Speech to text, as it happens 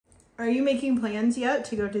Are you making plans yet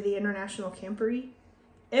to go to the International Camporee?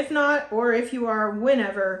 If not, or if you are,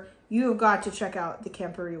 whenever, you have got to check out the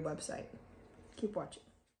Camporee website. Keep watching.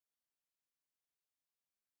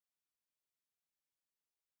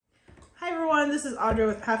 Hi everyone, this is Audra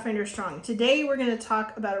with Pathfinder Strong. Today we're going to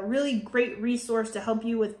talk about a really great resource to help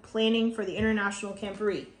you with planning for the International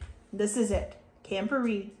Camporee. This is it,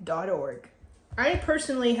 camporee.org. I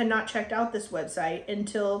personally had not checked out this website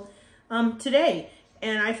until today.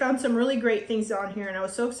 And I found some really great things on here and I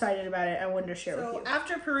was so excited about it, I wanted to share with you.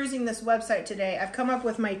 After perusing this website today, I've come up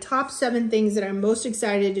with my top 7 things that I'm most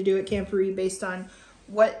excited to do at Camporee based on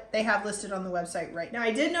what they have listed on the website right now. I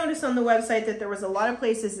did notice on the website that there was a lot of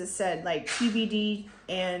places that said like TBD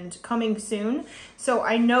and coming soon. So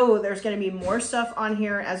I know there's going to be more stuff on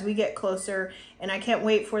here as we get closer, and I can't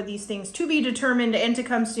wait for these things to be determined and to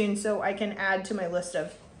come soon so I can add to my list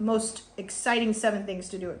of most exciting 7 things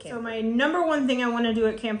to do at Camporee. So my number 1 thing I want to do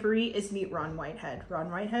at Camporee is meet Ron Whitehead. Ron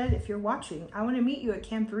Whitehead, if you're watching, I want to meet you at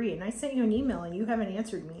Camporee, and I sent you an email and you haven't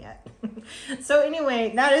answered me yet. So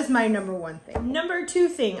anyway, that is my number 1 thing. Number 2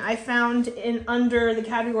 thing I found under the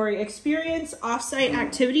category experience offsite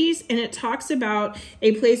activities, and it talks about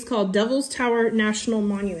a place called Devil's Tower National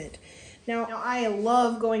Monument. Now, I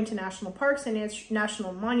love going to national parks and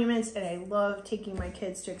national monuments, and I love taking my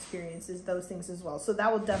kids to experiences, those things as well. So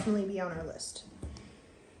that will definitely be on our list.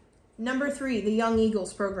 Number 3, the Young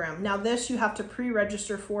Eagles program. Now this you have to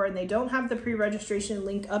pre-register for, and they don't have the pre-registration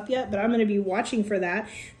linked up yet, but I'm going to be watching for that.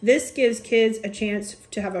 This gives kids a chance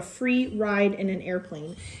to have a free ride in an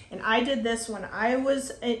airplane. And I did this when I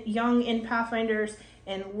was young in Pathfinders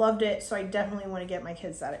and loved it, so I definitely want to get my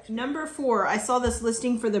kids that. Number 4, I saw this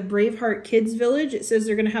listing for the Braveheart Kids Village. It says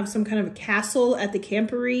they're going to have some kind of a castle at the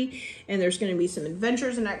Camporee, and there's going to be some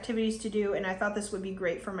adventures and activities to do, and I thought this would be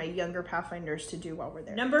great for my younger Pathfinders to do while we're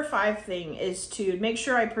there. Number 5 thing is to make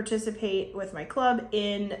sure I participate with my club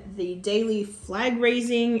in the daily flag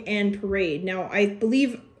raising and parade. Now, I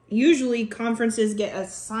believe usually conferences get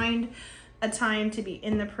assigned a time to be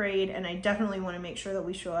in the parade, and I definitely want to make sure that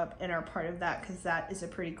we show up and are part of that, because that is a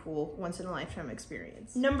pretty cool once-in-a-lifetime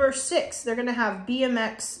experience. Number 6, they're going to have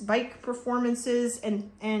BMX bike performances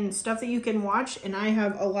and stuff that you can watch, and I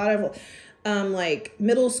have a lot of like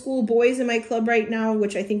middle school boys in my club right now,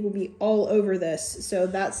 which I think will be all over this, so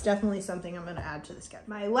that's definitely something I'm going to add to the schedule.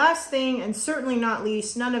 My last thing, and certainly not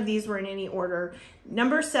least, none of these were in any order,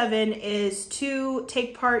 number 7 is to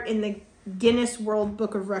take part in the Guinness World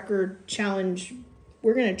Book of Record challenge.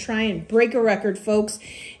 We're going to try and break a record, folks,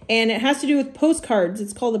 and it has to do with postcards.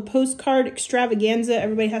 It's called a postcard extravaganza.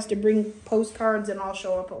 Everybody has to bring postcards and all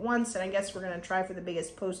show up at once, and I guess we're going to try for the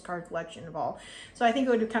biggest postcard collection of all. So I think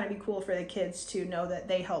it would kind of be cool for the kids to know that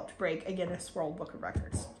they helped break a Guinness World Book of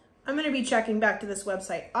Records. I'm going to be checking back to this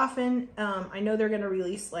website often. I know they're going to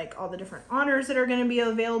release like all the different honors that are going to be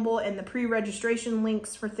available and the pre-registration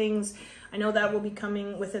links for things. I know that will be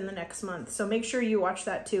coming within the next month. So make sure you watch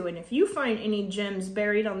that too. And if you find any gems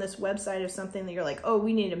buried on this website of something that you're like, oh,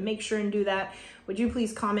 we need to make sure and do that, would you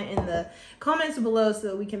please comment in the comments below so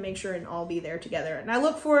that we can make sure and all be there together. And I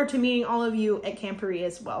look forward to meeting all of you at Camporee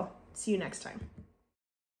as well. See you next time.